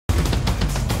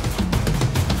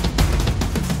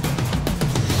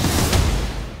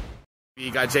You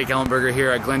got Jake Ellenberger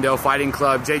here at Glendale Fighting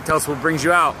Club. Jake, tell us what brings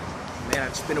you out. Man, I've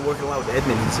just been working a lot with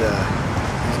Edmund.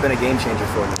 He's been a game changer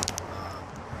for me.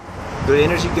 Good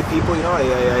energy, good people. You know,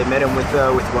 I met him with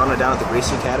Ronald down at the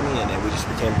Gracie Academy, and we just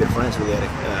became good friends. We had a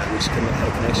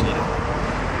connection. You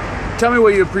know. Tell me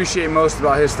what you appreciate most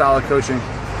about his style of coaching.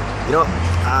 You know,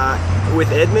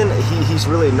 with Edmund, he's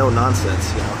really no nonsense.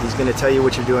 You know, he's going to tell you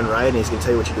what you're doing right, and he's going to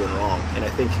tell you what you're doing wrong. And I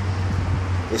think,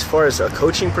 as far as a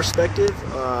coaching perspective,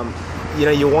 you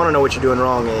know, you want to know what you're doing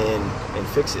wrong and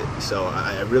fix it. So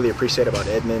I really appreciate about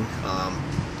Edmund.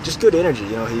 Just good energy.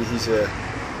 You know, he's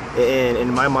and in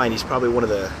my mind, he's probably one of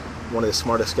the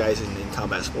smartest guys in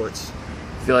combat sports.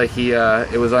 I feel like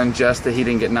it was unjust that he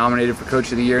didn't get nominated for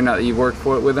Coach of the Year now that you've worked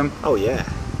for it with him. Oh yeah,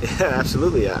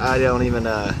 absolutely. I don't even.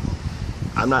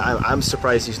 I'm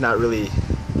surprised he's not really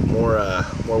more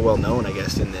well known, I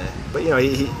guess. But you know,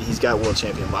 he's got world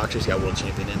champion boxers, he's got world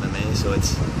champion MMA, so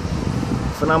it's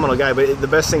a phenomenal guy. But the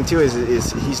best thing too is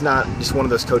he's not just one of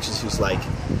those coaches who's like,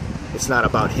 it's not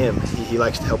about him. He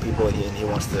likes to help people, and he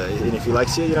wants to. And if he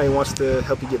likes you, you know, he wants to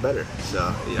help you get better.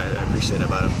 So yeah, I appreciate that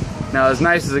about him. Now, as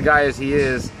nice as a guy as he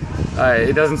is,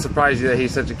 it doesn't surprise you that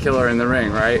he's such a killer in the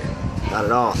ring, right? Not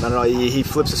at all. Not at all. He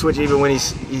flips a switch even when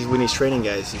he's training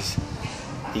guys.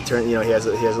 He has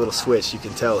a little switch. You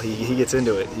can tell he gets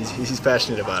into it. He's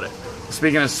passionate about it.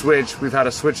 Speaking of switch, we've had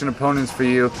a switch in opponents for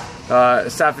you.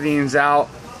 Safadine's out.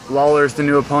 Lawler's the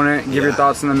new opponent. Give your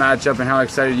thoughts on the matchup and how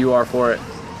excited you are for it.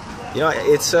 You know,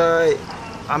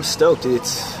 I'm stoked.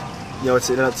 It's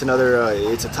another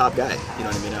it's a top guy. You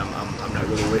know what I mean? I'm not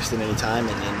really wasting any time,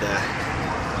 and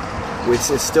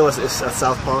it's still a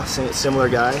southpaw, similar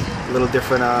guy, a little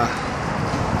different.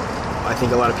 I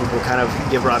think a lot of people kind of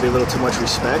give Robbie a little too much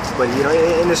respect, but you know,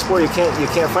 in this sport you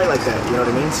can't fight like that. You know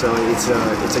what I mean? So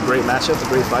it's a great matchup, a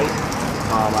great fight.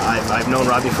 I've known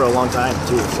Robbie for a long time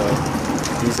too. So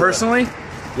he's personally,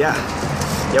 yeah,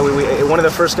 we one of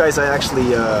the first guys I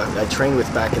actually I trained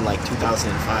with back in like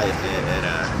 2005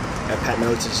 at Pat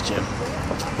Miller's gym.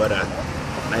 But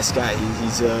nice guy.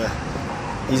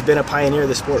 He's been a pioneer of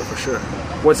the sport for sure.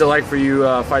 What's it like for you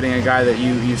fighting a guy that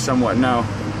you somewhat know?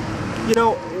 You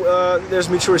know, there's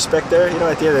mutual respect there. You know,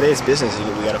 at the end of the day, it's business.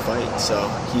 We got to fight. So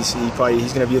he's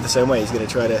going to view it the same way. He's going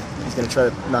to try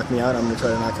to knock me out. I'm going to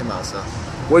try to knock him out. So.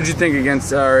 What'd you think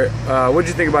what'd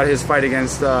you think about his fight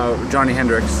against Johnny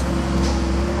Hendricks?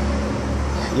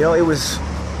 You know, it was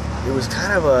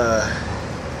kind of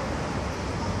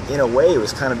in a way, it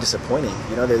was kind of disappointing.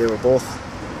 You know, they were both.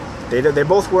 They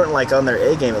both weren't like on their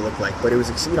A game, it looked like, but it was,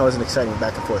 you know, it was an exciting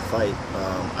back and forth fight.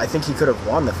 I think he could have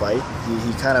won the fight.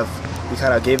 He kind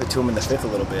of gave it to him in the fifth a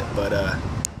little bit, but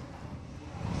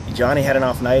Johnny had an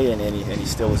off night, and he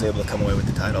still was able to come away with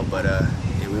the title. But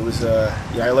it was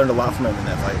yeah, I learned a lot from him in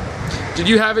that fight. Did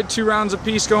you have it 2 rounds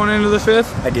apiece going into the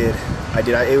fifth? I did.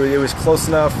 It was close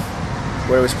enough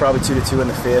where it was probably 2-2 in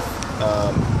the fifth.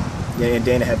 Yeah, and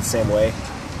Dana had the same way.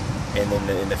 And then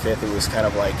in the fifth, it was kind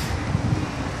of like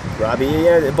Robbie.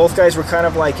 Yeah, both guys were kind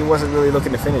of like, it wasn't really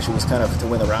looking to finish. It was kind of to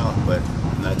win the round, but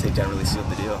that takedown really sealed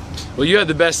the deal. Well, you had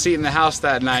the best seat in the house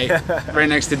that night, right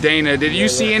next to Dana. Did you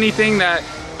see anything that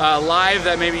live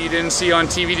that maybe you didn't see on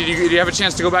TV? Did you have a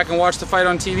chance to go back and watch the fight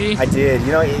on TV? I did.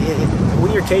 You know,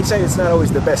 when you're cage side, it's not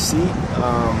always the best seat. You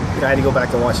know, I had to go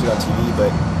back and watch it on TV,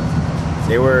 but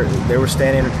they were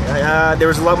standing. There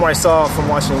was a lot more I saw from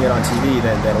watching it on TV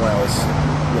than when I was,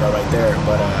 you know, right there.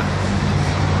 But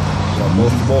you know,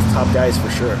 both top guys for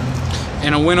sure.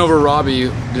 And a win over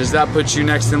Robbie, does that put you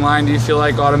next in line, do you feel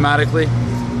like, automatically? You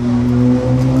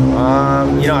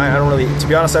know, I don't really, to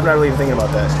be honest, I'm not really even thinking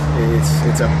about that.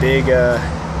 It's a big, you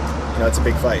know, it's a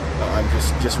big fight. I'm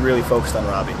just really focused on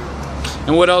Robbie.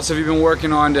 And what else have you been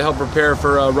working on to help prepare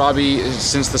for Robbie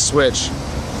since the switch?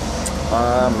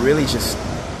 Really just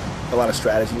a lot of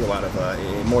strategy, a lot of,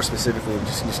 more specifically,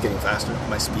 just getting faster,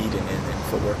 my speed and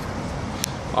footwork.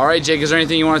 All right, Jake, is there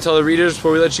anything you want to tell the readers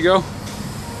before we let you go?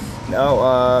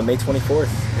 No, May 24th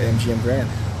at MGM Grand.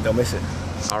 Don't miss it.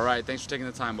 All right, thanks for taking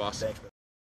the time, boss. Thanks, man.